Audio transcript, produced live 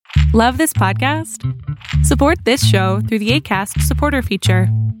Love this podcast? Support this show through the Acast supporter feature.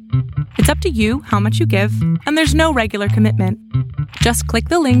 It's up to you how much you give, and there's no regular commitment. Just click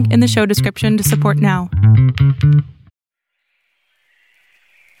the link in the show description to support now.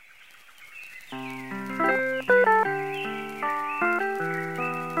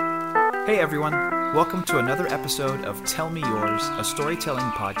 Hey everyone, welcome to another episode of Tell Me Yours, a storytelling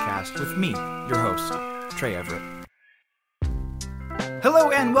podcast with me, your host, Trey Everett.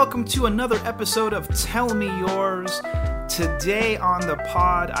 Hello and welcome to another episode of Tell Me Yours. Today on the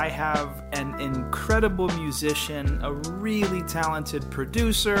pod, I have an incredible musician, a really talented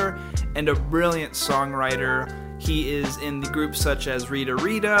producer, and a brilliant songwriter. He is in the groups such as Rita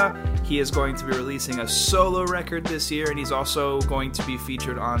Rita. He is going to be releasing a solo record this year, and he's also going to be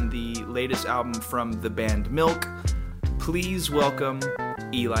featured on the latest album from the band Milk. Please welcome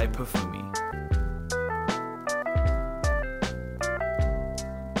Eli Pafumi.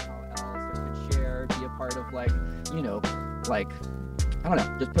 Could share, be a part of I don't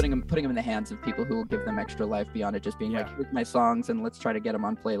know, just putting them in the hands of people who will give them extra life beyond it just being like, here's my songs and let's try to get them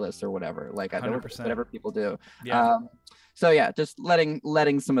on playlists or whatever. Like, 100%. Whatever people do. Yeah. So yeah, just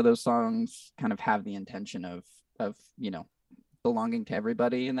letting some of those songs kind of have the intention of belonging to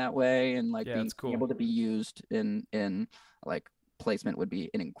everybody in that way, and being cool. able to be used in like placement would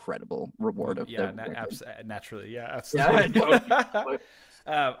be an incredible reward of naturally. Yeah, absolutely.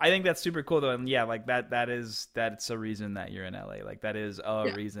 Yeah, I think that's super cool though, and that's a reason that you're in LA. Like that is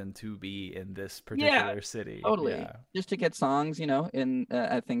a reason to be in this particular city. Totally. Just to get songs, in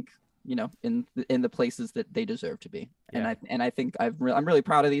I think in the places that they deserve to be. Yeah. And I think I'm really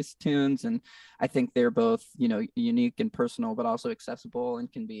proud of these tunes, and I think they're both unique and personal, but also accessible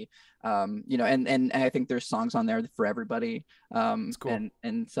and can be and I think there's songs on there for everybody. It's cool.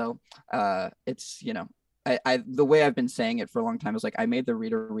 And so it's I the way I've been saying it for a long time is like, I made the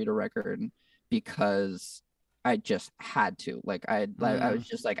Rita Rita record because I just had to. I was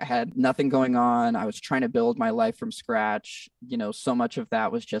just like, I had nothing going on. I was trying to build my life from scratch. So much of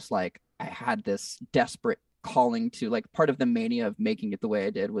that was just like, I had this desperate calling to, like, part of the mania of making it the way I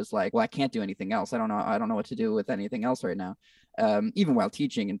did was like, well, I can't do anything else. I don't know what to do with anything else right now. Even while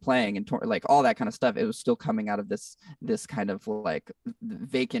teaching and playing and like all that kind of stuff, it was still coming out of this kind of like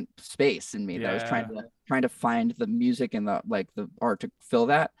vacant space in me that I was trying to find the music and the art to fill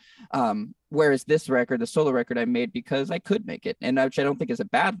that. Whereas this record, the solo record, I made because I could make it, and which I don't think is a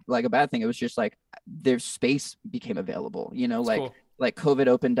bad thing. It was just like there's space became available, Cool. Like COVID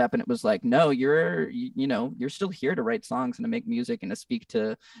opened up and it was like, no, you're still here to write songs and to make music and to speak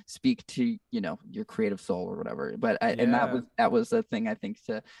to your creative soul or whatever. But and that was the thing I think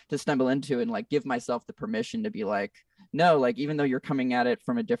to stumble into and like give myself the permission to be like, no, like, even though you're coming at it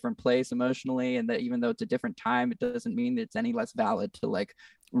from a different place emotionally, and that even though it's a different time, it doesn't mean that it's any less valid to like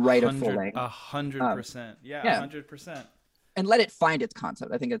write a full length. 100%. Yeah. 100%. And let it find its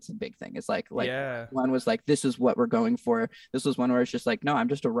concept. I think it's a big thing. It's like one was like, this is what we're going for. This was one where it's just like, no, I'm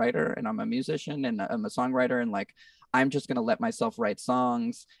just a writer and I'm a musician and I'm a songwriter, and like, I'm just going to let myself write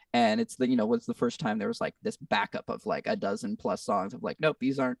songs. And it's was the first time there was like this backup of like a dozen plus songs of like, nope,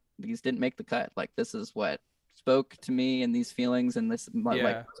 these didn't make the cut. Like, this is what spoke to me and these feelings and this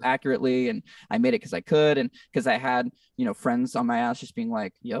like accurately, and I made it because I could, and because I had friends on my ass just being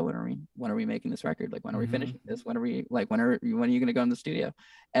like, yo, when are we making this record? Like, when are we finishing this? When are you gonna go in the studio?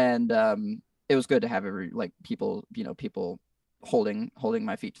 And it was good to have people holding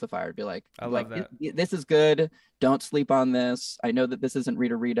my feet to the fire, be like, I love that. This is good, don't sleep on this. I know that this isn't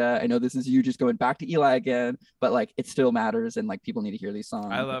Rita Rita, I know this is you just going back to Eli again, but like, it still matters, and like, people need to hear these songs.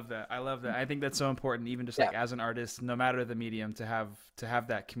 I love that. I think that's so important, even just like as an artist, no matter the medium, to have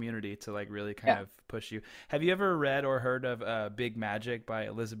that community to like really kind of push you. Have you ever read or heard of Big Magic by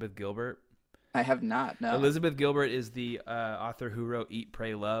Elizabeth Gilbert? I have not. No. Elizabeth Gilbert is the author who wrote Eat,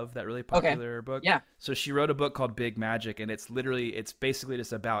 Pray, Love, that really popular book. Yeah. So she wrote a book called Big Magic, and it's basically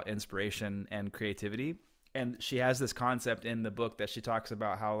just about inspiration and creativity. And she has this concept in the book that she talks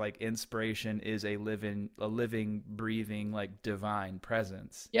about how like inspiration is a living, breathing, like divine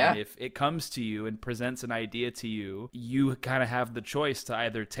presence. Yeah. And if it comes to you and presents an idea to you, you kind of have the choice to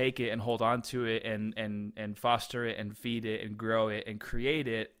either take it and hold on to it and foster it and feed it and grow it and create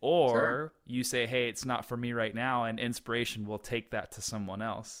it, or you say, hey, it's not for me right now, and inspiration will take that to someone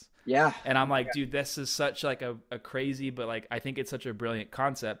else. Yeah. And I'm like, dude, this is such like a crazy, but like, I think it's such a brilliant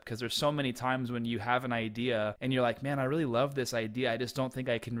concept, because there's so many times when you have an idea and you're like, man, I really love this idea, I just don't think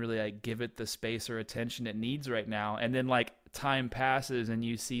I can really like give it the space or attention it needs right now. And then like time passes and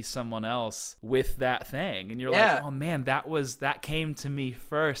you see someone else with that thing and you're Yeah. like, oh man, that came to me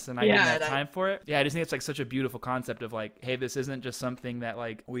first and I didn't have time for it. Yeah, I just think it's like such a beautiful concept of like, hey, this isn't just something that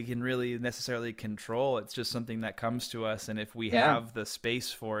like we can really necessarily control. It's just something that comes to us, and if we have the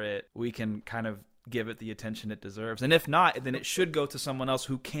space for it, we can kind of give it the attention it deserves. And if not, then it should go to someone else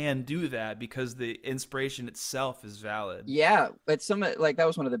who can do that, because the inspiration itself is valid. Yeah, it's like that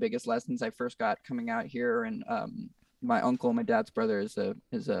was one of the biggest lessons I first got coming out here. And my uncle, my dad's brother, is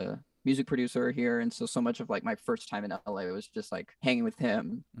a music producer here, and so much of like my first time in LA was just like hanging with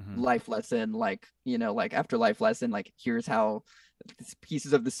him. Life lesson, like, you know, like after life lesson, like here's how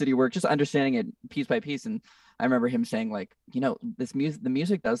pieces of the city work, just understanding it piece by piece. And I remember him saying, like, you know, the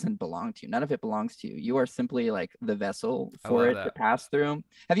music doesn't belong to you. None of it belongs to you. You are simply like the vessel for it to pass through.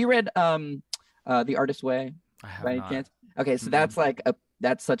 Have you read The Artist's Way by any chance? Okay, so that's like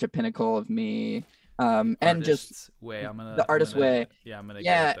that's such a pinnacle of me. And just way. The Artist's Way. Yeah, I'm gonna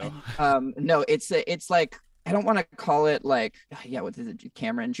yeah. Get it, though. No, it's like, I don't want to call it like, what is it?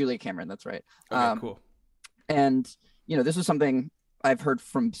 Julia Cameron. That's right. Okay, cool. And you know, this is something I've heard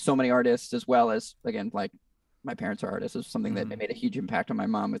from so many artists, as well as, again, like my parents are artists. This is something that made a huge impact on my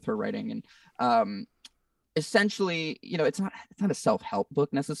mom with her writing. And essentially, you know, it's not a self-help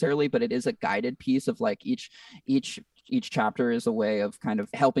book necessarily, but it is a guided piece of like each chapter is a way of kind of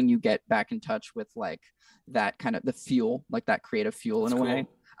helping you get back in touch with like that kind of the fuel, like that creative fuel in a way.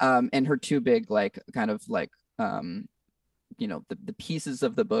 And her two big like kind of like you know, the pieces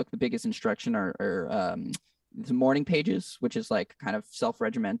of the book, the biggest instruction are the morning pages, which is like kind of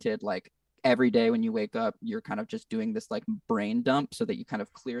self-regimented, like every day when you wake up, you're kind of just doing this like brain dump so that you kind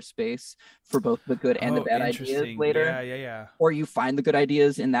of clear space for both the good and the bad ideas later. Yeah. Or you find the good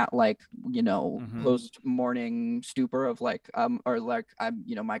ideas in that, like, you know, post morning stupor of like, or like,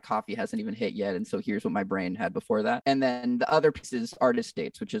 you know, my coffee hasn't even hit yet, and so here's what my brain had before that. And then the other piece is artist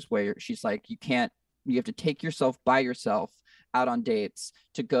dates, which is where she's like, you have to take yourself by yourself out on dates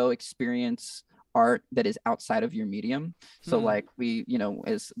to go experience art that is outside of your medium. So like we, you know,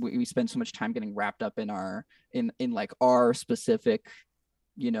 as we spend so much time getting wrapped up in like our specific,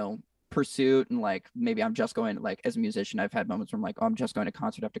 you know, pursuit, and like maybe I'm just going, like as a musician, I've had moments where I'm like, oh, I'm just going to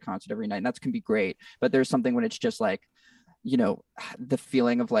concert after concert every night, and that can be great. But there's something when it's just like, you know, the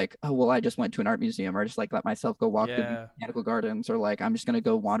feeling of like, oh, well, I just went to an art museum, or just like let myself go walk the botanical gardens, or like I'm just going to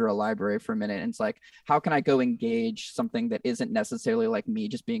go wander a library for a minute. And it's like, how can I go engage something that isn't necessarily like me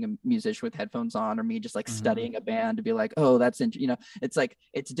just being a musician with headphones on, or me just like studying a band to be like, oh, that's you know, it's like,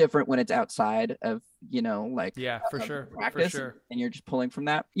 it's different when it's outside of, you know, like practice, and you're just pulling from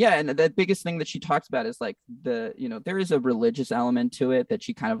that. And the biggest thing that she talks about is like you know, there is a religious element to it that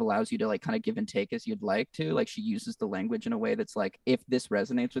she kind of allows you to like kind of give and take as you'd like to. Like she uses the language in a way that's like, if this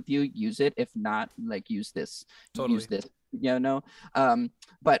resonates with you, use it. If not, like use this, you know.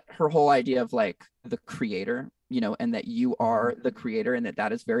 But her whole idea of like the creator, you know, and that you are the creator, and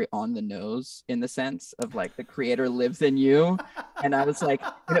that is very on the nose in the sense of like the creator lives in you. And I was like,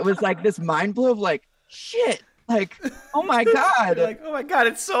 and it was like this mind blow of like, shit, like, oh my God. Like, oh my God,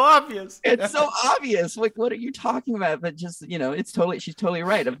 it's so obvious. It's so obvious. Like, what are you talking about? But just, you know, she's totally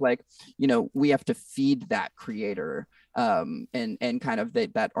right of like, you know, we have to feed that creator and kind of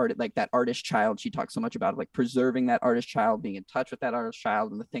that art, like that artist child. She talks so much about like preserving that artist child, being in touch with that artist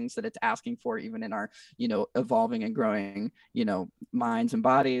child, and the things that it's asking for, even in our, you know, evolving and growing, you know, minds and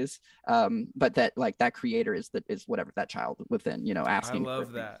bodies. But that like that creator is whatever that child within, you know, asking. I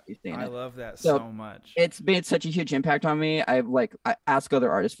love that so so much. It's made such a huge impact on me. I ask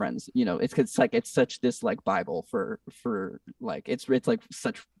other artist friends, you know, it's like, it's such this like Bible for like, it's like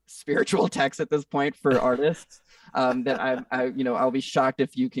such spiritual text at this point for artists, that I you know, I'll be shocked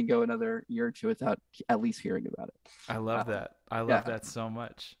if you can go another year or two without at least hearing about it. I love that. I love that so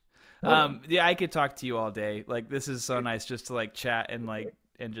much. I could talk to you all day. Like, this is so nice just to like chat and like,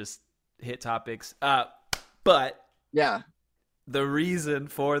 and just hit topics. But yeah, the reason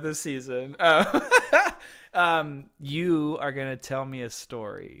for the season, you are going to tell me a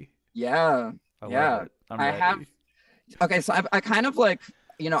story. Yeah. I'm ready. Okay. So I kind of like,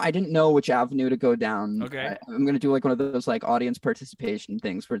 you know, I didn't know which avenue to go down. Okay. I'm going to do like one of those like audience participation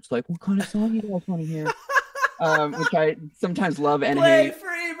things where it's like, what kind of song you guys want to hear? Which I sometimes love and hate.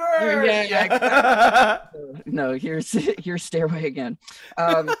 Play Freebird! Yeah, exactly. No, here's Stairway again.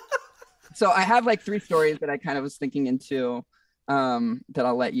 So I have like 3 stories that I kind of was thinking into, that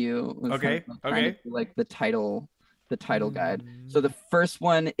I'll let you. Okay. Okay. Like the title guide. So the first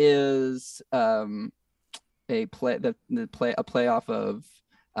one is a play off of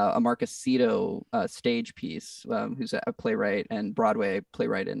a Marcus Cito stage piece, who's a playwright and Broadway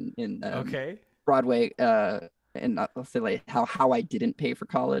playwright in Broadway and I'll say like how I didn't pay for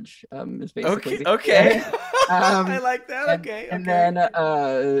college is basically Okay. I like that. And then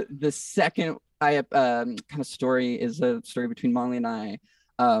the second kind of story is a story between Molly and I,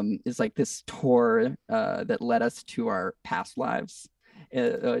 is like this tour that led us to our past lives,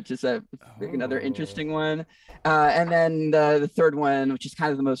 which is another interesting one. And then the third one, which is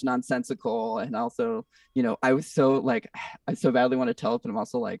kind of the most nonsensical, and also, I so badly want to tell it, but I'm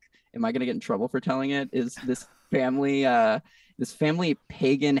also like, am I going to get in trouble for telling it? Is this family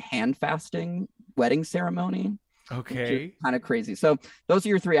pagan hand fasting wedding ceremony? Okay. Kind of crazy. So those are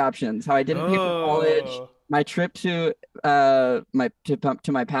your three options: how I didn't pay for college, my trip to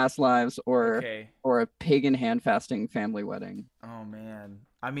my past lives, or a pagan hand fasting family wedding. Oh man.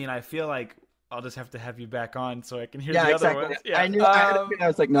 I mean, I feel like I'll just have to have you back on so I can hear the other exactly. ones. Yeah. I knew. I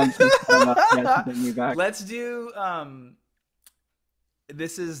was like, no, I'm just gonna bring you back. Let's do.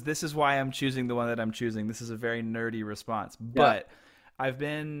 This is why I'm choosing the one that I'm choosing. This is a very nerdy response, but I've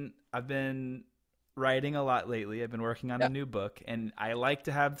been writing a lot lately. I've been working on a new book, and I like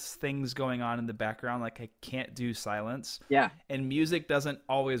to have things going on in the background. Like, I can't do silence. Yeah. And music doesn't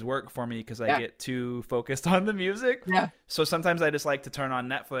always work for me because I get too focused on the music. Yeah. So sometimes I just like to turn on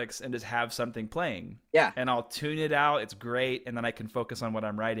Netflix and just have something playing. Yeah. And I'll tune it out. It's great. And then I can focus on what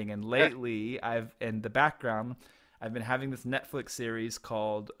I'm writing. And lately, in the background, I've been having this Netflix series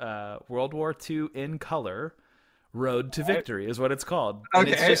called World War II in Color. Road to Victory is what it's called. And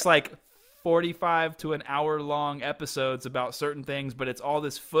it's just like 45 to an hour long episodes about certain things, but it's all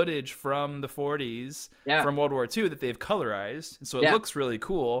this footage from the 40s from World War II that they've colorized. And so it looks really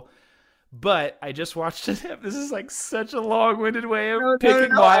cool. But I just watched it. This is like such a long-winded way of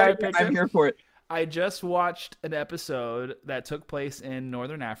picking why I picked it. I'm here for it. I just watched an episode that took place in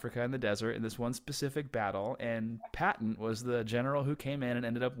northern Africa in the desert in this one specific battle, and Patton was the general who came in and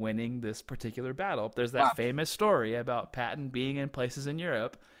ended up winning this particular battle. There's that famous story about Patton being in places in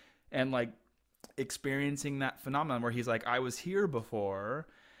Europe and like experiencing that phenomenon where he's like, I was here before.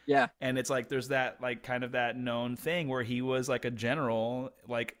 Yeah. And it's like, there's that like kind of that known thing where he was like a general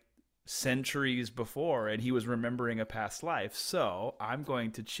like centuries before, and he was remembering a past life. So I'm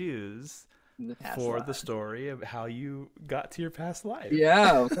going to choose the story of how you got to your past life.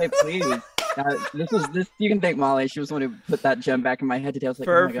 Yeah. Okay, please. This you can thank Molly. She was the one who put that gem back in my head today. I was like,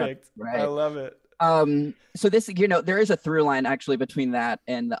 perfect. Oh my God. Right. I love it. So this, there is a through line actually between that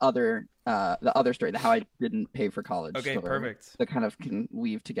and the other story, the how I didn't pay for college. Okay, story, perfect. that kind of can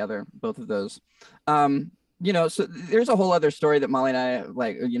weave together both of those. So there's a whole other story that Molly and I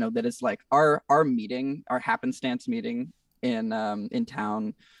like, that is like our meeting, our happenstance meeting in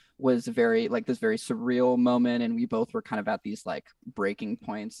town was very like this very surreal moment, and we both were kind of at these like breaking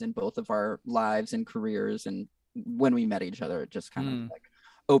points in both of our lives and careers, and when we met each other, it just kind of like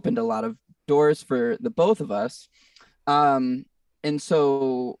opened a lot of doors for the both of us. And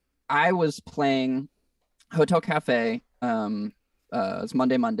so I was playing Hotel Cafe, it's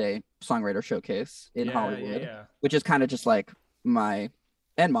Monday Songwriter Showcase in Hollywood, which is kind of just like my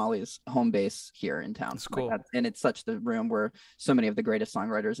and Molly's home base here in town. It's cool. And it's such the room where so many of the greatest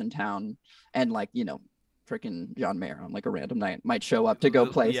songwriters in town, and like, freaking John Mayer on like a random night might show up to go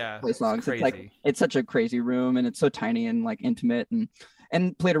play songs. It's like, it's such a crazy room, and it's so tiny and like intimate,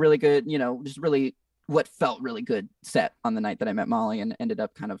 and played a really good, just really what felt really good set on the night that I met Molly, and ended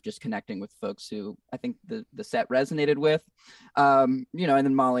up kind of just connecting with folks who I think the set resonated with, and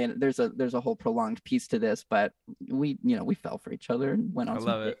then Molly, and there's a whole prolonged piece to this, but we fell for each other and went on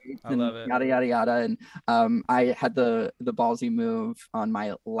some dates. I love it. Yada, yada, yada. And I had the ballsy move on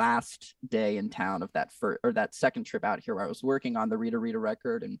my last day in town of that second trip out here where I was working on the Rita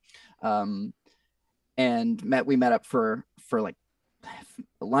record, and we met up for like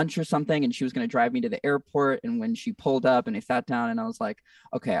lunch or something, and she was going to drive me to the airport. And when she pulled up and I sat down, and I was like,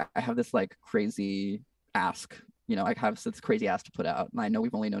 okay, I have this like crazy ask, I have this crazy ask to put out, and I know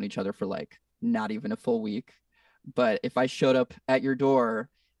we've only known each other for like not even a full week, but if I showed up at your door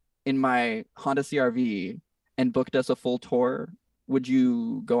in my Honda CRV and booked us a full tour, would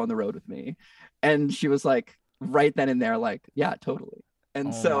you go on the road with me? And she was like, right then and there, like, yeah, totally. And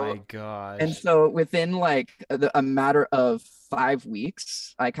my gosh. And so within like a matter of 5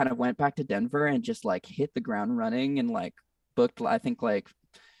 weeks, I kind of went back to Denver and just like hit the ground running, and like booked, I think like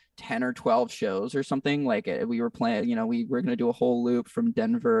 10 or 12 shows or something. Like we were playing, we were going to do a whole loop from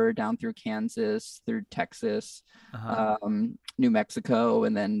Denver down through Kansas, through Texas, New Mexico,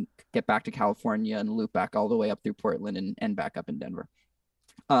 and then get back to California and loop back all the way up through Portland and back up in Denver.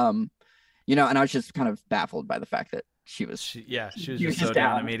 And I was just kind of baffled by the fact that she was just so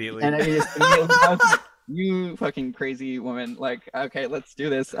down immediately. And I was you fucking crazy woman, like, okay, let's do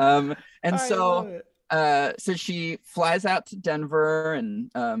this. So she flies out to Denver,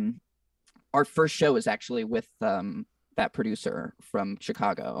 and our first show is actually with that producer from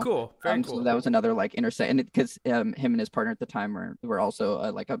Chicago. Cool, very cool. So that was another like intersect, and because him and his partner at the time were also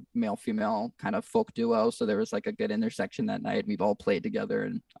like a male female kind of folk duo. So there was like a good intersection that night. We've all played together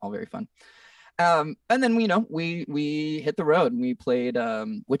and all very fun. And then we hit the road and we played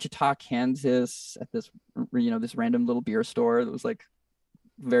Wichita, Kansas at this this random little beer store that was like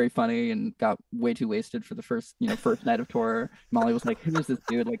very funny, and got way too wasted for the first night of tour. Molly was like, "Who is this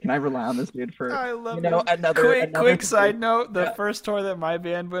dude? Like, can I rely on this dude for I love another quick side note, the first tour that my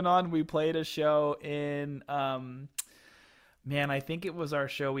band went on, we played a show in man, I think it was our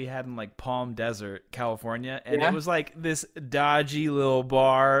show we had in like Palm Desert, California, and it was like this dodgy little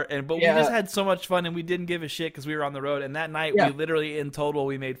bar, but we just had so much fun, and we didn't give a shit because we were on the road. And that night, we literally in total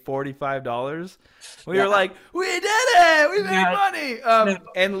we made $45. We were like, we did it, we made money.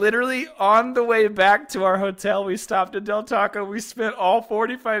 And literally on the way back to our hotel, we stopped at Del Taco. We spent all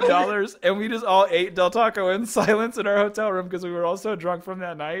 $45, and we just all ate Del Taco in silence in our hotel room because we were all so drunk from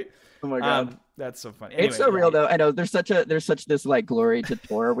that night. Oh my god, that's so funny. Anyway, it's so real though. I know there's such this like glory to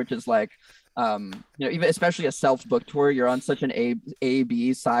tour, which is like even especially a self-booked tour, you're on such an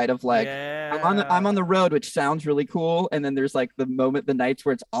A-B side of like I'm on the road, which sounds really cool, and then there's like the nights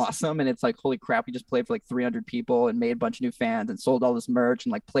where it's awesome and it's like, holy crap, we just played for like 300 people and made a bunch of new fans and sold all this merch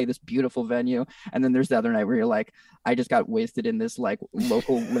and like played this beautiful venue. And then there's the other night where you're like, I just got wasted in this like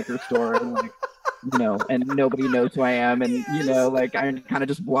local liquor store and like and nobody knows who I am, and like I'm kind of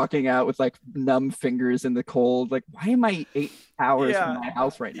just walking out with like numb fingers in the cold, like, why am I 8 hours from my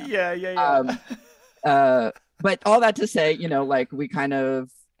house right now? But all that to say, like we kind of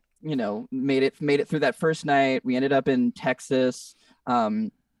made it through that first night. We ended up in Texas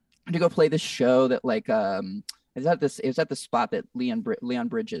to go play this show that like is at the spot that Leon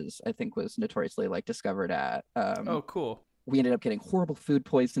Bridges, I think, was notoriously like discovered at. Oh, cool. We ended up getting horrible food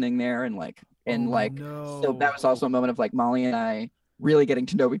poisoning there, so that was also a moment of like Molly and I really getting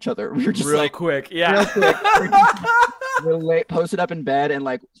to know each other. We were just real quick. We're posted up in bed, and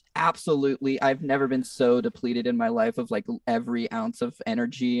like absolutely, I've never been so depleted in my life of like every ounce of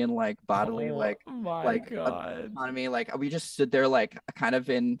energy and like bodily autonomy. Like we just stood there like kind of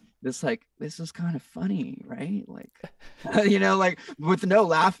in this like, this is kind of funny, right? Like like with no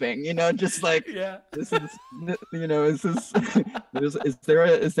laughing, just like this is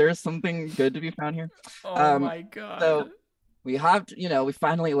is there something good to be found here? Oh my god. So we hopped, we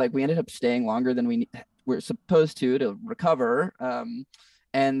finally we ended up staying longer than we were supposed to recover,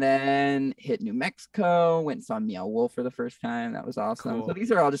 and then hit New Mexico, went and saw Meow Wolf for the first time. That was awesome. Cool. So these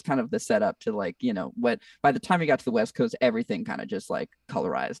are all just kind of the setup to like, what by the time we got to the West Coast, everything kind of just like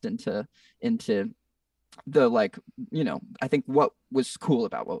colorized into the like, I think what was cool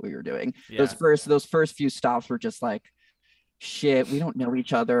about what we were doing. Those first few stops were just like, shit, we don't know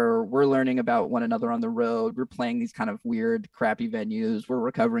each other. We're learning about one another on the road. We're playing these kind of weird, crappy venues. We're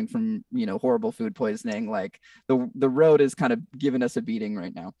recovering from, horrible food poisoning. Like the road is kind of giving us a beating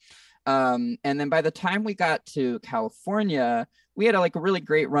right now. And then by the time we got to California, we had a really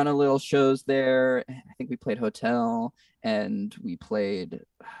great run of little shows there. I think we played Hotel, and we played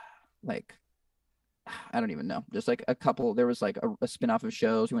I don't even know, just like a couple. There was like a spin-off of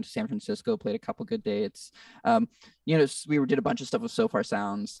shows. We went to San Francisco, played a couple good dates. We did a bunch of stuff with So Far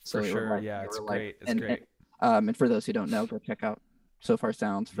Sounds. So for sure, it's great. It's great. And for those who don't know, go check out So Far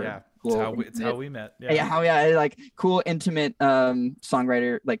Sounds for cool. It's how we met. Like cool, intimate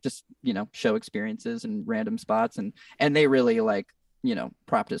songwriter, like just show experiences and random spots, and they really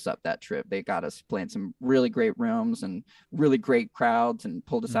propped us up that trip. They got us playing some really great rooms and really great crowds, and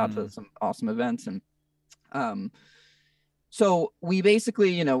pulled us out to some awesome events. And so we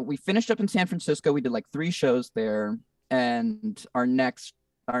basically, we finished up in San Francisco. We did like 3 shows there, and our next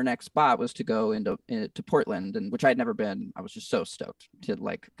spot was to go into Portland, and which I'd never been. I was just so stoked to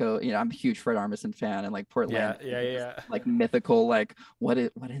like go. I'm a huge Fred Armisen fan, and like Portland, like mythical. Like what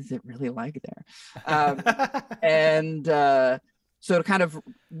is it really like there? So to kind of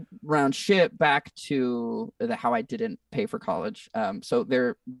round shit back to how I didn't pay for college. So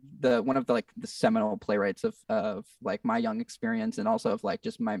one of the seminal playwrights of like my young experience, and also of like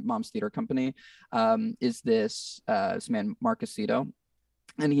just my mom's theater company, is this man, Mark Aceto.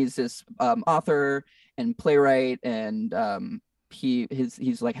 And he's this author and playwright, and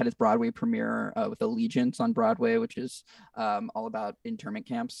he's like had his Broadway premiere with Allegiance on Broadway, which is all about internment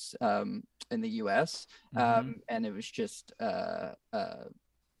camps in the US. And it was just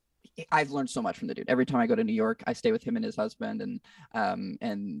I've learned so much from the dude. Every time I go to New York, I stay with him and his husband,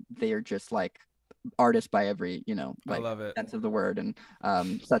 and they are just like artist by every, I love it. sense of the word, and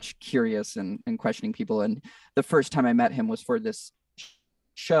such curious and questioning people. And the first time I met him was for this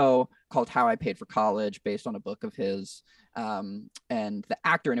show called How I Paid for College, based on a book of his. And the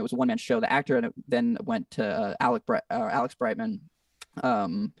actor, and it was a one-man show, the actor, and it then went to Alex Brightman,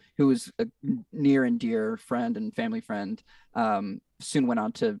 who was a near and dear friend and family friend, soon went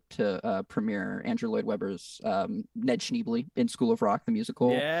on to premiere Andrew Lloyd Webber's Ned Schneebly in School of Rock, the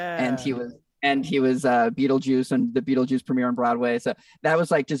musical. Yeah. And he was Beetlejuice and the Beetlejuice premiere on Broadway. So that was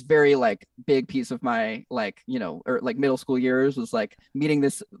like just very like big piece of my middle school years, was like meeting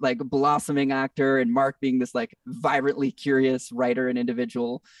this like blossoming actor, and Mark being this like vibrantly curious writer and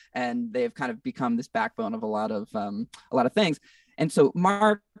individual. And they've kind of become this backbone of a lot of things. And so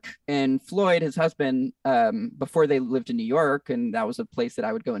Mark and Floyd, his husband, before they lived in New York, and that was a place that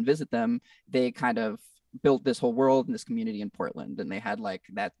I would go and visit them, they kind of built this whole world and this community in Portland. And they had like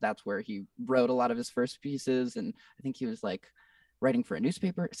that's where he wrote a lot of his first pieces. And I think he was like writing for a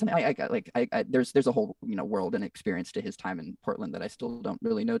newspaper. Something there's a whole, world and experience to his time in Portland that I still don't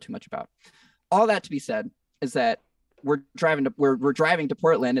really know too much about. All that to be said is that we're driving to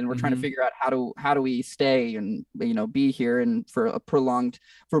Portland, and we're trying to figure out how do we stay and be here and for a prolonged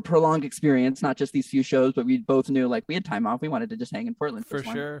experience, not just these few shows, but we both knew like we had time off. We wanted to just hang in Portland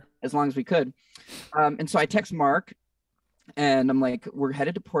for as long as we could. And so I text Mark, and I'm like, we're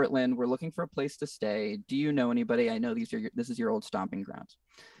headed to Portland. We're looking for a place to stay. Do you know anybody? I know this is your old stomping grounds.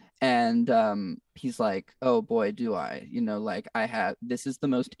 And he's like, oh boy, do I, this is the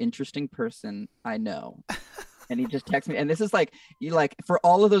most interesting person I know. And he just texts me, and this is like, for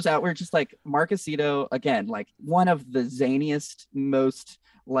all of those out, we're just like Mark Aceto, again, like one of the zaniest, most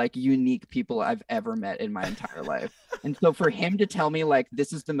like unique people I've ever met in my entire life. And so for him to tell me like,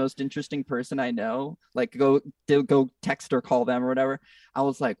 this is the most interesting person I know, like go text or call them or whatever, I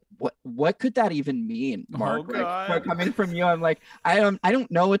was like, what could that even mean, Mark? Oh, God. Like, coming from you, I'm like, I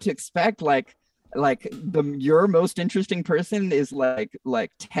don't know what to expect. Like your most interesting person is like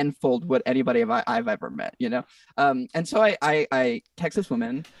tenfold what anybody I've ever met, and so I text this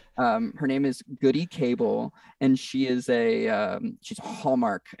woman. Her name is Goody Cable, and she is she's a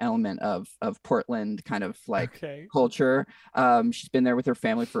hallmark element of Portland kind of like culture. She's been there with her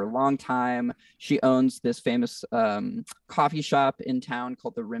family for a long time. She owns this famous coffee shop in town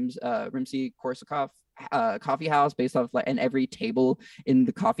called the Rimsky-Korsakov coffee house, based off and every table in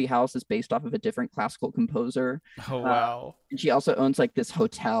the coffee house is based off of a different classical composer. Oh wow. And she also owns like this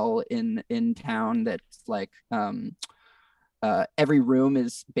hotel in town that's like every room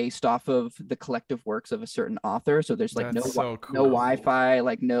is based off of the collective works of a certain author. So there's like no Wi-Fi,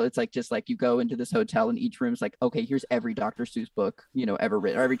 like no, it's like just like you go into this hotel and each room's like, okay, here's every Dr. Seuss book, ever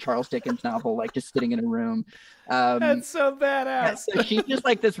written, or every Charles Dickens novel, like just sitting in a room. That's so badass. So she's just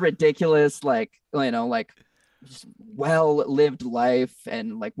like this ridiculous, like, just well-lived life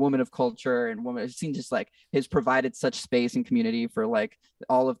and like woman of culture and woman. It seems just like has provided such space and community for like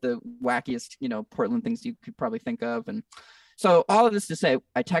all of the wackiest, Portland things you could probably think of. And so all of this to say,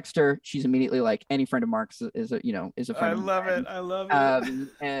 I text her. She's immediately like, any friend of Mark's is a friend. I love it.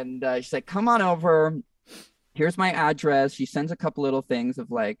 And she's like, come on over. Here's my address. She sends a couple little things of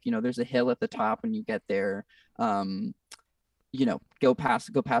like, there's a hill at the top when you get there. Go past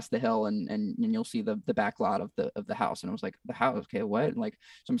the hill and you'll see the back lot of the house. And I was like, the house, okay, what? And like,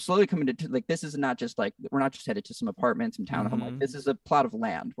 so I'm slowly coming to like, this is not just like, we're not just headed to some apartments, some townhome. Like, this is a plot of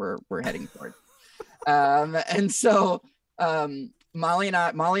land we're heading toward. And so Molly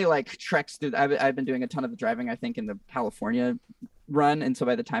like treks through. I've been doing a ton of the driving, I think, in the California run, and so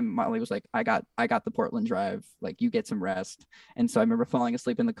by the time Molly was like, I got the Portland drive, like you get some rest. And so I remember falling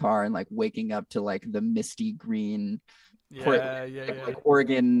asleep in the car and like waking up to like the misty green Portland, like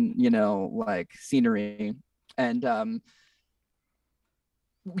Oregon, like scenery. And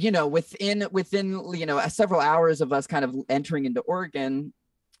within several hours of us kind of entering into Oregon,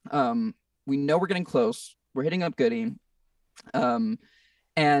 we know we're getting close. We're hitting up Goody.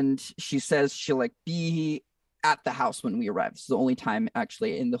 And she says she'll like be at the house when we arrive. This is the only time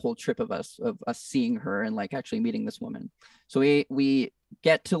actually in the whole trip of us seeing her and like actually meeting this woman. So we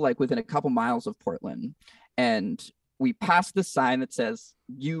get to like within a couple miles of Portland, and we pass the sign that says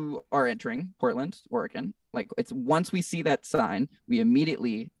you are entering Portland, Oregon. Like, it's once we see that sign, we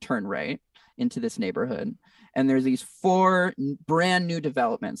immediately turn right into this neighborhood. And there's these 4 brand new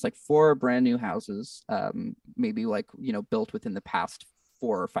developments, like 4 brand new houses, maybe like, built within the past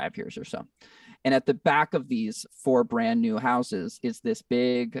 4 or 5 years or so. And at the back of these 4 brand new houses is this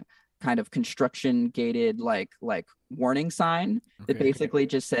big kind of construction gated like warning sign that basically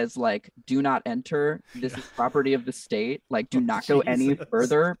just says like, do not enter. This is property of the state. Like, do not go any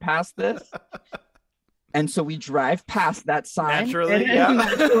further past this. And so we drive past that sign. Naturally, yeah.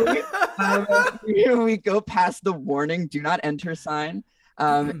 We go past the warning, do not enter sign,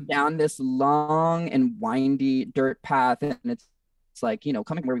 down this long and windy dirt path. And it's like, you know,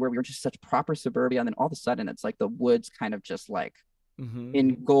 coming where we were just such proper suburbia. And then all of a sudden it's like the woods kind of just like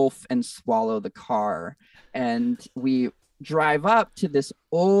engulf and swallow the car. And we drive up to this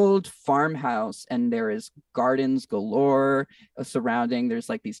old farmhouse, and there is gardens galore surrounding. There's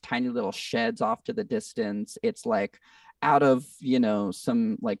like these tiny little sheds off to the distance. It's like out of, you know,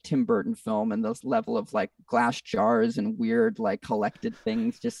 some like Tim Burton film, and this level of like glass jars and weird like collected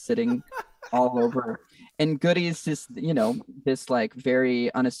things just sitting all over. And Goody's just, you know, this like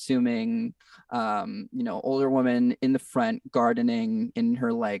very unassuming you know, older woman in the front gardening in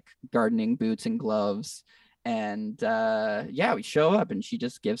her like gardening boots and gloves. And yeah, we show up and she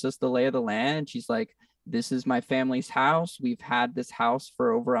just gives us the lay of the land. She's like, this is my family's house. We've had this house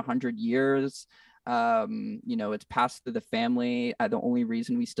for over 100 years. You know, it's passed through the family. The only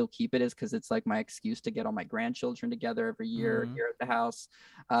reason we still keep it is because it's like my excuse to get all my grandchildren together every year here at the house.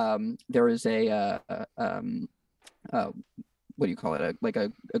 There is what do you call it? Like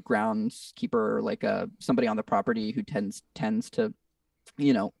a groundskeeper, like somebody on the property who tends to,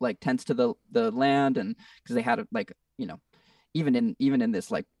 you know, like tends to the land. And because they had like, you know, even in this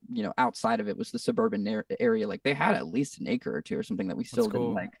like, you know, outside of it was the suburban area, like they had at least an acre or two or something that we still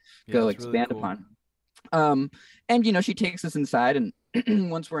didn't like go expand really cool. upon. And you know, she takes us inside, and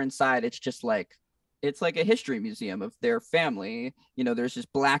once we're inside, it's just like, it's like a history museum of their family. You know, there's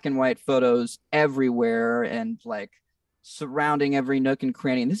just black and white photos everywhere, and like surrounding every nook and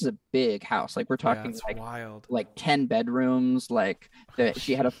cranny. And this is a big house. Like we're talking like wild. Like 10 bedrooms. Like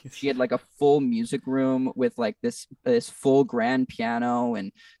she had like a full music room with like this full grand piano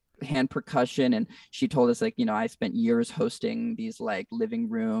and hand percussion. And she told us like, you know, I spent years hosting these like living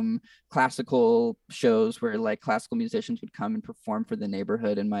room classical shows where like classical musicians would come and perform for the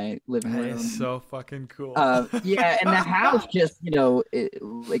neighborhood in my living room. That is so fucking cool. Yeah, and the house just, you know, it,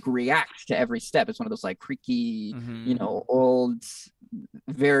 like reacts to every step. It's one of those like creaky, you know, old,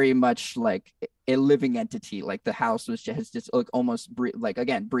 very much like a living entity. Like the house was just like almost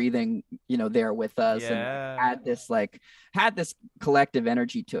breathing, you know, there with us, and had this collective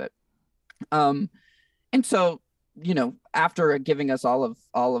energy to it. And so, you know, after giving us all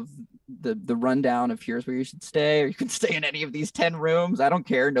of the rundown of here's where you should stay, or you can stay in any of these 10 rooms, I don't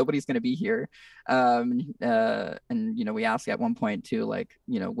care, nobody's going to be here. And you know, we asked at one point too, like,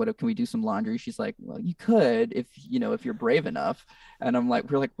 you know, can we do some laundry? She's like, well, you could if you're brave enough. And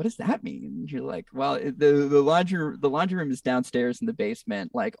we're like, what does that mean? And you're like, well, the laundry room is downstairs in the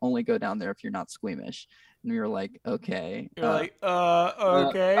basement, like only go down there if you're not squeamish. And we were like, okay. You're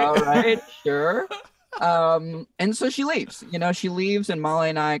okay. All right, sure. And so she leaves, and Molly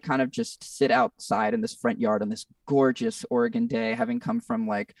and I kind of just sit outside in this front yard on this gorgeous Oregon day, having come from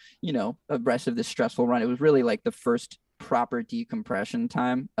like, you know, the rest of this stressful run. It was really like the first proper decompression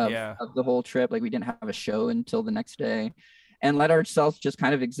time of the whole trip. Like we didn't have a show until the next day, and let ourselves just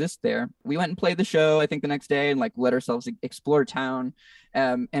kind of exist there. We went and played the show, I think, the next day, and like let ourselves explore town.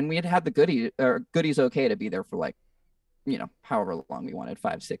 And we had the goodies okay to be there for like, you know, however long we wanted,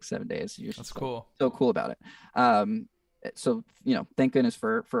 5, 6, 7 days. That's cool. So cool about it. So, you know, thank goodness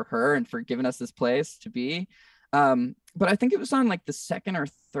for her and for giving us this place to be. But I think it was on like the second or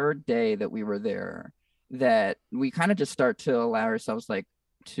third day that we were there that we kind of just start to allow ourselves like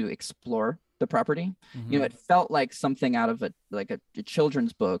to explore the property. You know, it felt like something out of a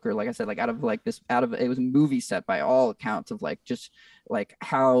children's book, or like I said, like it was a movie set by all accounts of like just like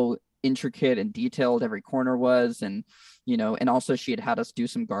how intricate and detailed every corner was. And you know, and also she had us do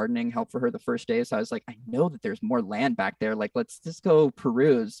some gardening help for her the first day, so I was like, I know that there's more land back there, like let's just go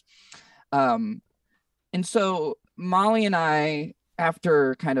peruse. And so Molly and I,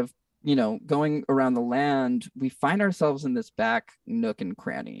 after kind of, you know, going around the land, we find ourselves in this back nook and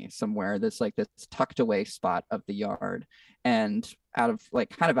cranny somewhere, this tucked away spot of the yard. And kind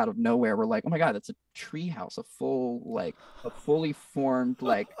of out of nowhere, we're like, oh my God, that's a tree house, a fully formed,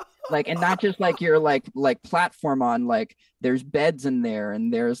 and not just like your like platform on, like there's beds in there,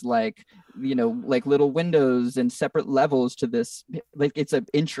 and there's like, you know, like little windows and separate levels to this, like it's an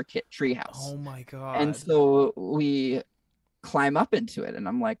intricate tree house. Oh my God. And so we climb up into it, and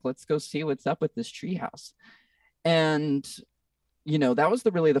I'm like, let's go see what's up with this treehouse. And you know, that was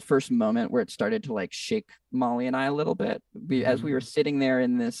really the first moment where it started to like shake Molly and I a little bit. As we were sitting there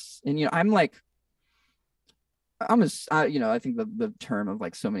in this, and you know, you know, I think the term of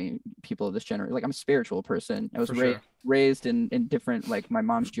like so many people of this generation, like I'm a spiritual person. I was raised in different, like my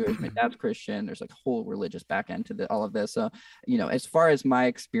mom's Jewish, my dad's Christian. There's like a whole religious back end to all of this. So, you know, as far as my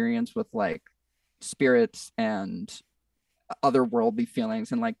experience with like spirits and otherworldly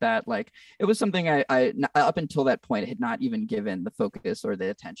feelings and like that. Like it was something I up until that point had not even given the focus or the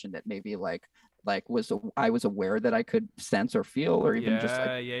attention that maybe I was aware that I could sense or feel or even just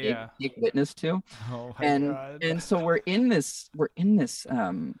take witness to. Oh my God. And so we're in this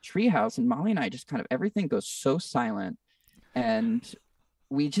treehouse, and Molly and I just kind of, everything goes so silent, and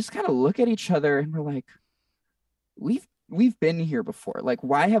we just kind of look at each other and we're like, we've been here before. Like,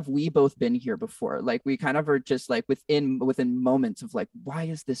 why have we both been here before? Like, we kind of are just like within moments of like, why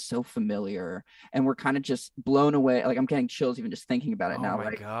is this so familiar? And we're kind of just blown away. Like, I'm getting chills even just thinking about it now. Oh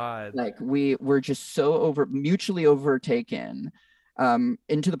my God. Like we're just so mutually overtaken, and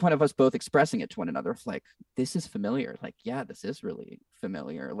to the point of us both expressing it to one another. Like, this is familiar. Like, yeah, this is really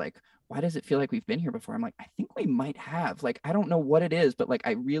familiar. Like, why does it feel like we've been here before? I'm like, I think we might have. Like, I don't know what it is, but like,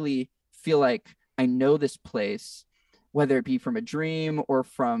 I really feel like I know this place, whether it be from a dream or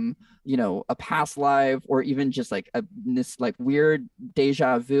from, you know, a past life, or even just like this like weird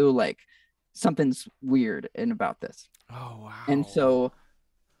deja vu, like something's weird about this. Oh, wow. And so,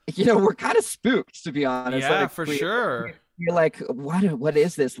 you know, we're kind of spooked, to be honest. Yeah, like, for sure. You're like, what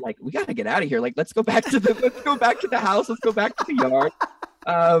is this? Like, we got to get out of here. Like, let's go back to the house. Let's go back to the yard.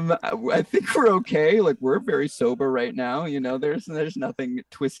 I think we're okay. Like, we're very sober right now. You know, there's nothing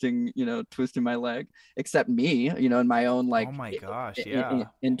twisting my leg except me, you know, and my own, like, oh my gosh,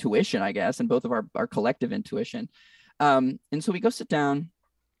 intuition, I guess, and both of our collective intuition. And so we go sit down,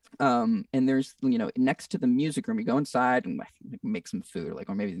 and there's, you know, next to the music room, we go inside and make some food, like,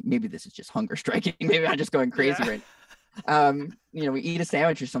 or maybe this is just hunger striking. Maybe I'm just going crazy right now. You know, we eat a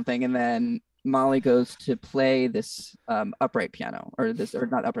sandwich or something, and then Molly goes to play this upright piano, or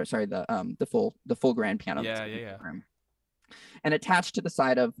not upright, sorry, the full grand piano. Yeah. And attached to the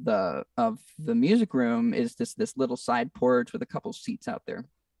side of the music room is this little side porch with a couple seats out there.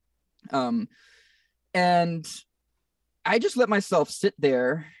 And I just let myself sit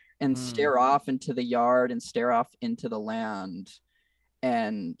there and stare off into the yard and stare off into the land.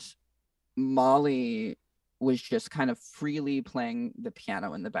 And Molly was just kind of freely playing the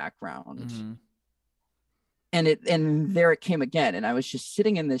piano in the background. And there it came again. And I was just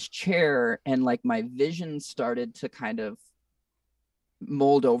sitting in this chair, and like my vision started to kind of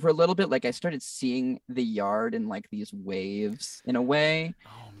mold over a little bit. Like, I started seeing the yard in like these waves in a way.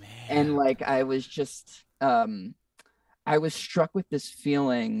 Oh man. And like, I was just, I was struck with this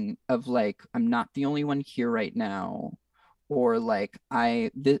feeling of like, I'm not the only one here right now. Or like,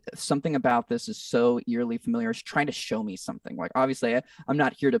 something about this is so eerily familiar. It's trying to show me something. Like, obviously, I'm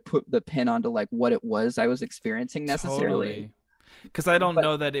not here to put the pin onto like what it was I was experiencing necessarily. Because I don't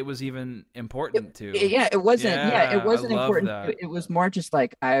know that it was even important to. Yeah, it wasn't. Yeah, it wasn't important. That. It was more just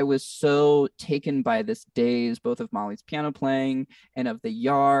like, I was so taken by this daze, both of Molly's piano playing and of the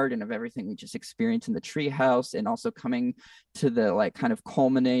yard and of everything we just experienced in the treehouse, and also coming to the like kind of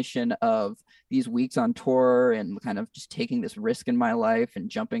culmination of these weeks on tour and kind of just taking this risk in my life and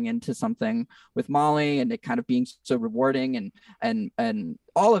jumping into something with Molly, and it kind of being so rewarding and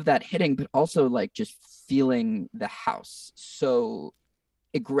all of that hitting, but also like just feeling the house so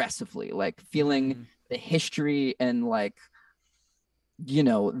aggressively, like feeling the history and like, you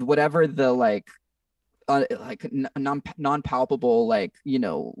know, whatever the like non-palpable, like, you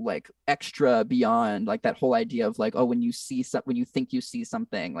know, like extra beyond, like that whole idea of like, oh, when you think you see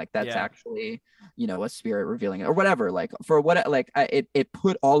something, like that's actually, you know, a spirit revealing it or whatever, like for what, like it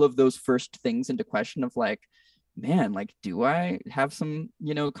put all of those first things into question of like, man, like, do I have some,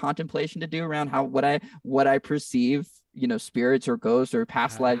 you know, contemplation to do around what I perceive, you know, spirits or ghosts or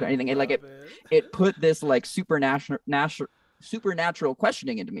past lives or anything. And like it put this like supernatural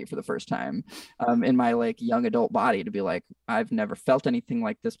questioning into me for the first time in my like young adult body, to be like, I've never felt anything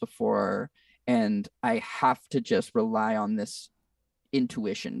like this before, and I have to just rely on this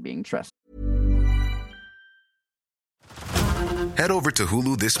intuition being trusted. Head over to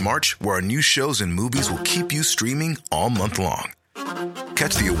Hulu this March, where our new shows and movies will keep you streaming all month long.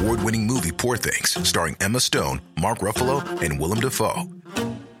 Catch the award-winning movie Poor Things, starring Emma Stone, Mark Ruffalo, and Willem Dafoe.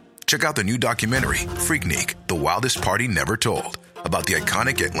 Check out the new documentary, Freaknik, The Wildest Party Never Told, about the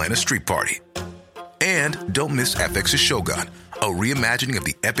iconic Atlanta street party. And don't miss FX's Shogun, a reimagining of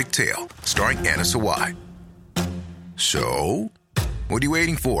the epic tale, starring Anna Sawai. So, what are you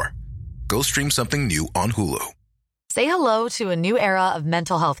waiting for? Go stream something new on Hulu. Say hello to a new era of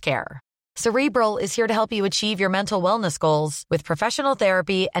mental health care. Cerebral is here to help you achieve your mental wellness goals with professional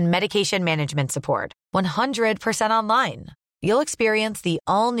therapy and medication management support. 100% online. You'll experience the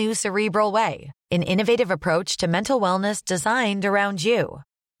all-new Cerebral Way, an innovative approach to mental wellness designed around you.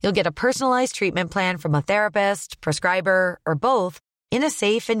 You'll get a personalized treatment plan from a therapist, prescriber, or both, in a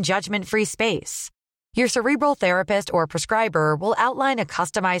safe and judgment-free space. Your Cerebral therapist or prescriber will outline a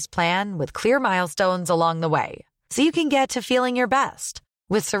customized plan with clear milestones along the way, so you can get to feeling your best.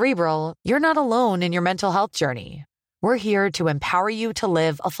 With Cerebral, you're not alone in your mental health journey. We're here to empower you to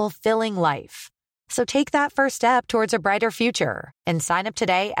live a fulfilling life. So take that first step towards a brighter future and sign up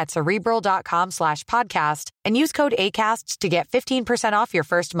today at Cerebral.com/podcast and use code ACAST to get 15% off your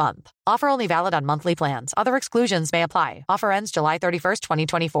first month. Offer only valid on monthly plans. Other exclusions may apply. Offer ends July 31st,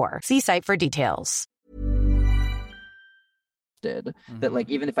 2024. See site for details. That like,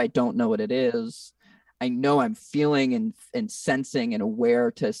 even if I don't know what it is, I know I'm feeling and sensing and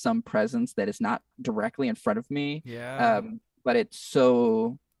aware to some presence that is not directly in front of me. But it's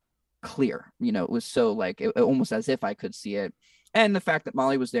so clear, it was so like it almost as if I could see it. And the fact that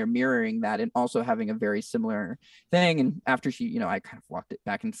Molly was there mirroring that and also having a very similar thing. And after she, I kind of walked it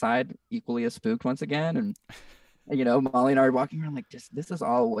back inside, equally as spooked once again. And Molly and I are walking around like, this is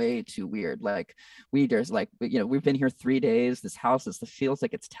all way too weird. Like we've been here 3 days. This house feels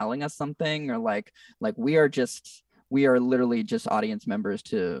like it's telling us something, or like we are literally just audience members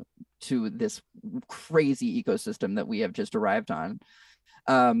to this crazy ecosystem that we have just arrived on.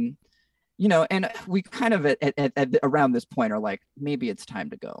 And we kind of at around this point are like, maybe it's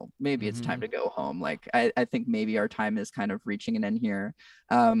time to go. Maybe it's time to go home. Like, I think maybe our time is kind of reaching an end here.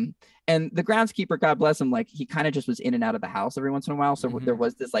 And the groundskeeper, God bless him, like he kind of just was in and out of the house every once in a while. So there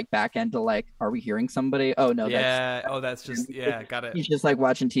was this like back end to like, are we hearing somebody? Oh no. That's just, got it. He's just like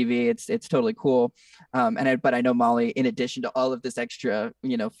watching TV. It's totally cool. But I know Molly, in addition to all of this extra,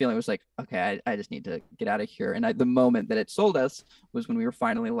 feeling, was like, okay, I just need to get out of here. And the moment that it sold us was when we were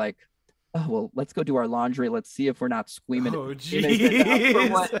finally like, oh, well, let's go do our laundry. Let's see if we're not squeaming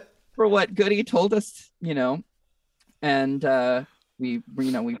for what Goody told us, and we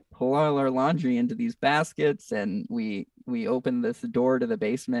pull all our laundry into these baskets, and we open this door to the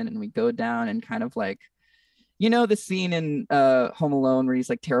basement, and we go down, and kind of like, the scene in Home Alone where he's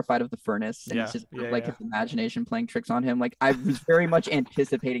like terrified of the furnace, and it's just his imagination playing tricks on him. Like, I was very much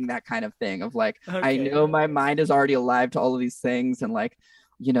anticipating that kind of thing of like, okay. I know my mind is already alive to all of these things, and like,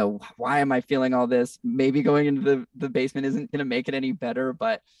 why am I feeling all this? Maybe going into the basement isn't going to make it any better,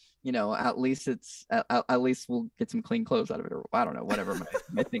 but at least at least we'll get some clean clothes out of it, or I don't know, whatever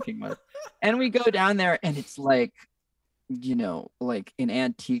my thinking was. And we go down there, and it's like, like an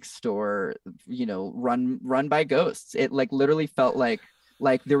antique store, run by ghosts. It like literally felt like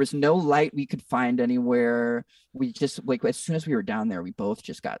there was no light we could find anywhere. We just, like, as soon as we were down there, we both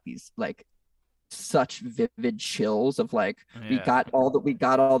just got these like such vivid chills of like, we got all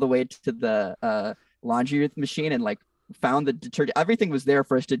the way to the laundry machine and like found the detergent. Everything was there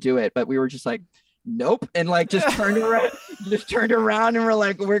for us to do it, but we were just like, nope, and like just turned around and we're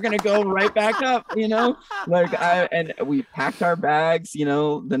like, we're gonna go right back up, and we packed our bags,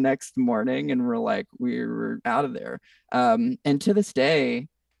 the next morning, and we were out of there. And to this day,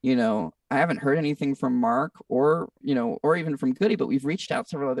 I haven't heard anything from Mark or even from Goody, but we've reached out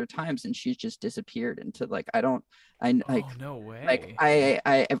several other times, and she's just disappeared into like, no way. Like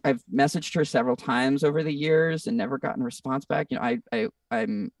I've messaged her several times over the years and never gotten a response back.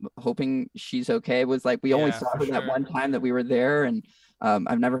 I'm hoping she's okay. It was like, we only saw her that one time that we were there, and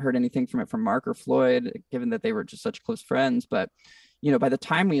I've never heard anything from Mark or Floyd, given that they were just such close friends. But by the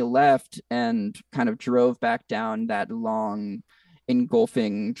time we left and kind of drove back down that long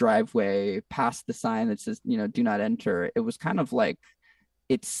engulfing driveway past the sign that says, do not enter, it was kind of like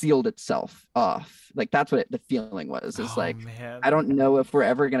it sealed itself off. Like, that's what the feeling was. It's man. I don't know if we're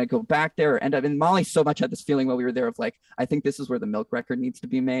ever going to go back there or end up. And Molly so much had this feeling while we were there of like, I think this is where the milk record needs to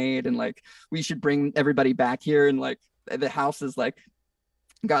be made, and like, we should bring everybody back here, and like, the house is like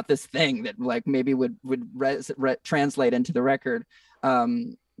got this thing that like maybe would translate into the record.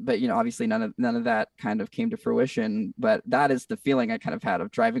 But obviously none of that kind of came to fruition. But that is the feeling I kind of had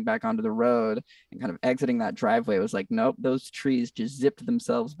of driving back onto the road and kind of exiting that driveway. It was like, nope, those trees just zipped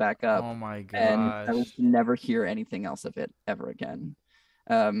themselves back up. Oh my gosh. And I will never hear anything else of it ever again.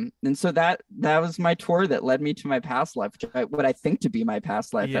 And so that was my tour that led me to my past life, what I think to be my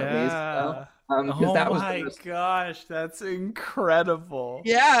past life, at least. Gosh, that's incredible.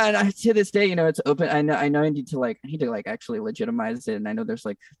 Yeah, and to this day, it's open. I know I need to actually legitimize it, and I know there's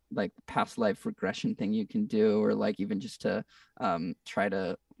like past life regression thing you can do, or like even just to try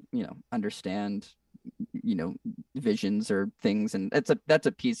to understand visions or things. And that's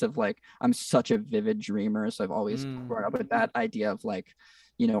a piece of like, I'm such a vivid dreamer, so I've always brought up with that idea of like,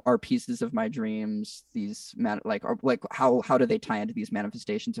 are pieces of my dreams, these how do they tie into these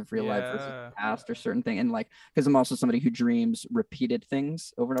manifestations of real life versus the past or certain thing. And like, because I'm also somebody who dreams repeated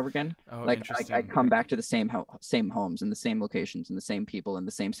things over and over again. Like I come back to the same homes and the same locations and the same people and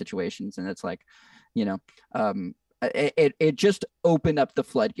the same situations, and it's like, it just opened up the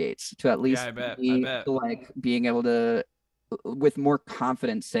floodgates to at least I bet. Like being able to with more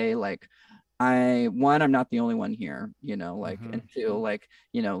confidence say like, I'm not the only one here, and two, like,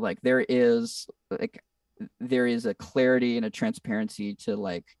 like there is a clarity and a transparency to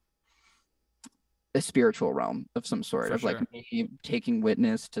like a spiritual realm of some sort of like me taking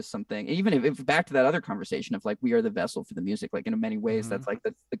witness to something, even if back to that other conversation of like, we are the vessel for the music, like in many ways, that's like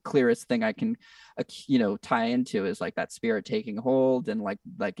the clearest thing I can, tie into is like that spirit taking hold and like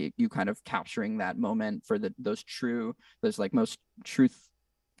you kind of capturing that moment for those like most truth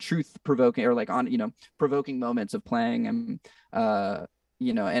provoking or like on provoking moments of playing, and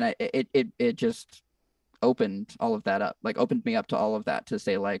and it just opened all of that up, like opened me up to all of that, to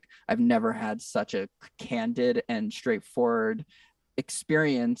say like, I've never had such a candid and straightforward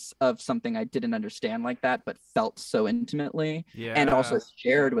experience of something I didn't understand like that, but felt so intimately, and also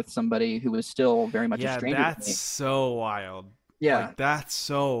shared with somebody who was still very much a stranger. That's so wild. That's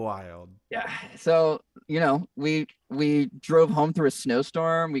so wild. So we drove home through a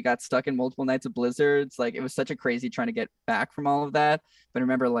snowstorm. We got stuck in multiple nights of blizzards. Like, it was such a crazy trying to get back from all of that. But I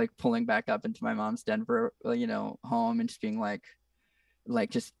remember like pulling back up into my mom's Denver home and just being like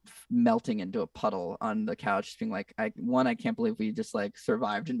just melting into a puddle on the couch, just being like, I can't believe we just like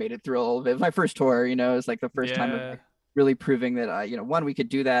survived and made it through all of it. My first tour, it was like the first time of, like, really proving that one, we could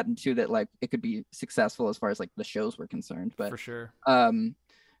do that, and two, that like it could be successful as far as like the shows were concerned. But for sure.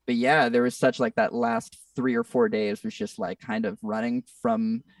 But yeah, there was such like that last 3 or 4 days was just like kind of running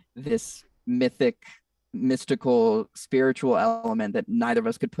from this mystical spiritual element that neither of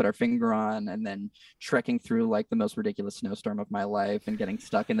us could put our finger on, and then trekking through like the most ridiculous snowstorm of my life and getting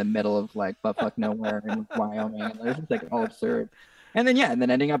stuck in the middle of like buttfuck nowhere in Wyoming. And it was just like all absurd. And then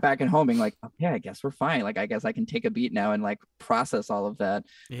ending up back at home being like, okay, I guess we're fine. Like, I guess I can take a beat now and like process all of that.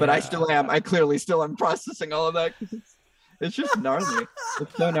 But I clearly still am processing all of that. It's just gnarly.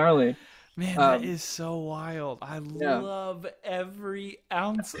 It's so gnarly. Man, that is so wild. I love every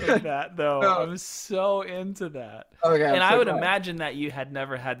ounce of that, though. I'm so into that. Okay, and I would imagine that you had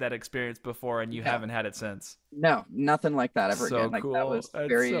never had that experience before, and you haven't had it since. No, nothing like that ever again. Cool. Like, that was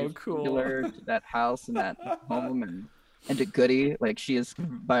very particular to that house and that home, and to Goody. Like, she is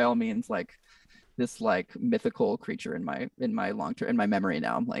by all means like this like mythical creature in my memory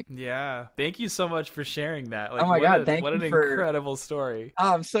now. I'm like, thank you so much for sharing that. Like, oh my god, what an incredible story.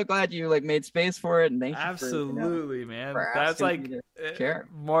 Oh, I'm so glad you like made space for it, and thank you. Absolutely, man. For that's like share.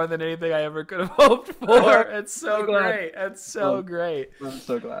 More than anything I ever could have hoped for. It's so great. It's so great. I'm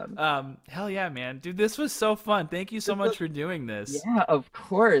so glad. Hell yeah, man, dude, this was so fun. Thank you so much for doing this. Yeah, of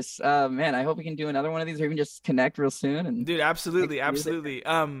course. Man, I hope we can do another one of these, or even just connect real soon. And dude, absolutely.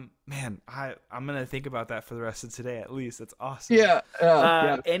 Man, I'm gonna think about that for the rest of today at least. That's awesome.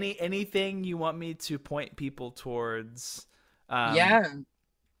 Anything you want me to point people towards? In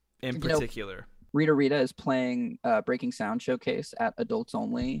particular, Rita Rita is playing Breaking Sound Showcase at Adults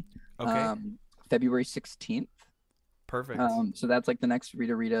Only. February 16th. Perfect. So that's like the next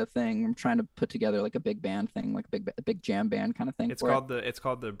Rita Rita thing. I'm trying to put together like a big band thing, like a big jam band kind of thing. It's called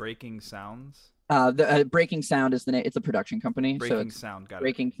the Breaking Sounds. The Breaking Sound is the name. It's a production company. Breaking Sound, got it.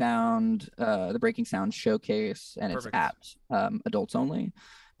 Breaking Sound, the Breaking Sound Showcase, and Perfect. It's at Adults Only.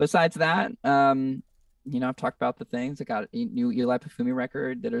 Besides that, I've talked about the things. I got a new Eli Pafumi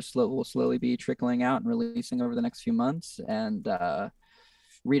record that will slowly be trickling out and releasing over the next few months, and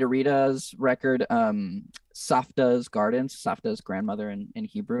Rita Rita's record, Safda's Gardens, Safda's grandmother in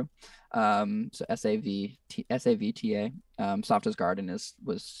Hebrew. So Savta. Safda's Garden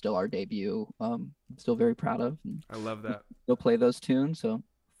was still our debut. Still very proud of. I love that. We'll play those tunes, so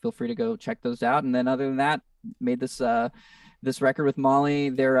feel free to go check those out. And then other than that, made this record with Molly.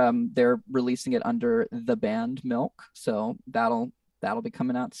 They're releasing it under the band Milk, so that'll be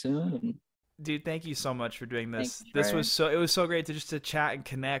coming out soon. And dude, thank you so much for doing this. Thanks, it was so great to chat and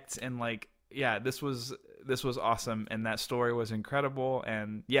connect, and like, this was awesome, and that story was incredible.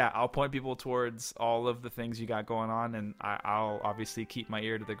 And I'll point people towards all of the things you got going on, and I'll obviously keep my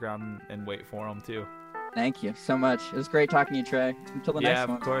ear to the ground and wait for them too. Thank you so much. It was great talking to you, Trey. Until the next one.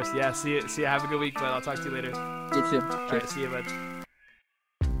 Yeah, of course. Yeah, see you. Have a good week, bud. I'll talk to you later. You too. All right, see you, bud.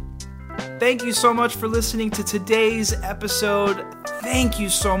 Thank you so much for listening to today's episode. Thank you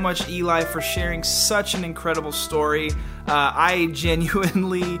so much, Eli, for sharing such an incredible story. I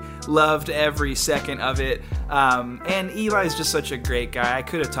genuinely loved every second of it. And Eli's just such a great guy. I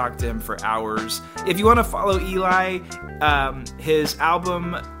could have talked to him for hours. If you want to follow Eli, his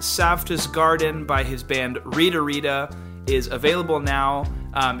album Savta's Garden by his band Rita Rita is available now.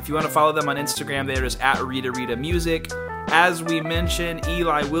 If you want to follow them on Instagram, they're just at Rita Rita Music. As we mentioned,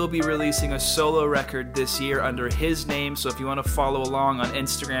 Eli will be releasing a solo record this year under his name, so if you want to follow along on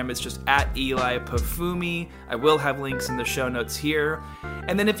Instagram, it's just at Eli Pafumi. I will have links in the show notes here.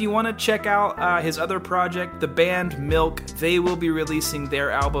 And then if you want to check out his other project, the band Milk, they will be releasing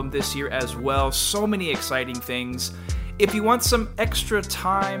their album this year as well. So many exciting things. If you want some extra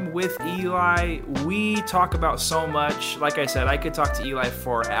time with Eli, we talk about so much. Like I said, I could talk to Eli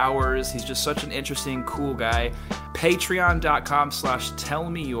for hours. He's just such an interesting, cool guy.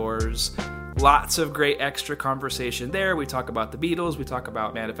 Patreon.com/tellmeyours. Lots of great extra conversation there. We talk about the Beatles. We talk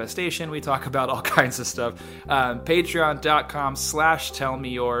about Manifestation. We talk about all kinds of stuff.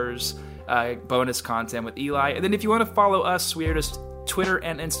 Patreon.com/tellmeyours. Bonus content with Eli. And then if you want to follow us, we are just Twitter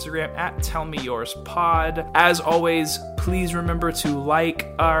and Instagram at TellMeYoursPod. As always, please remember to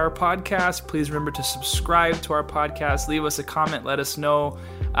like our podcast. Please remember to subscribe to our podcast. Leave us a comment. Let us know.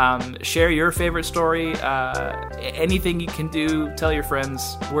 Share your favorite story. Anything you can do, tell your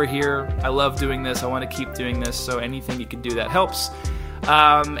friends. We're here. I love doing this. I want to keep doing this. So anything you can do that helps.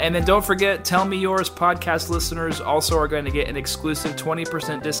 And then don't forget, Tell Me Yours podcast listeners also are going to get an exclusive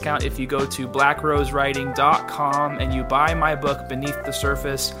 20% discount if you go to blackrosewriting.com and you buy my book Beneath the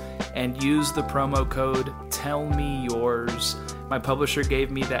Surface and use the promo code Tell Me Yours. My publisher gave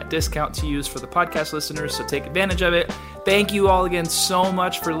me that discount to use for the podcast listeners, so take advantage of it. Thank you all again so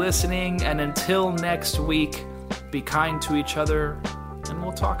much for listening, and until next week, be kind to each other, and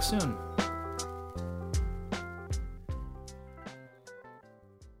we'll talk soon.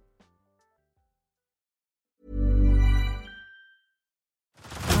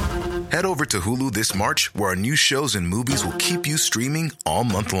 Head over to Hulu this March, where our new shows and movies will keep you streaming all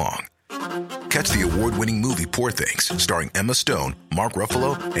month long. Catch the award-winning movie Poor Things, starring Emma Stone, Mark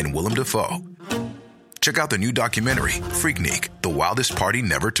Ruffalo, and Willem Dafoe. Check out the new documentary, Freaknik, The Wildest Party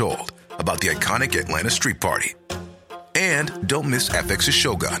Never Told, about the iconic Atlanta Street Party. And don't miss FX's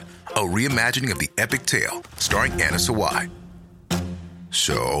Shogun, a reimagining of the epic tale, starring Anna Sawai.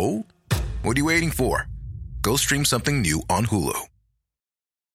 So, what are you waiting for? Go stream something new on Hulu.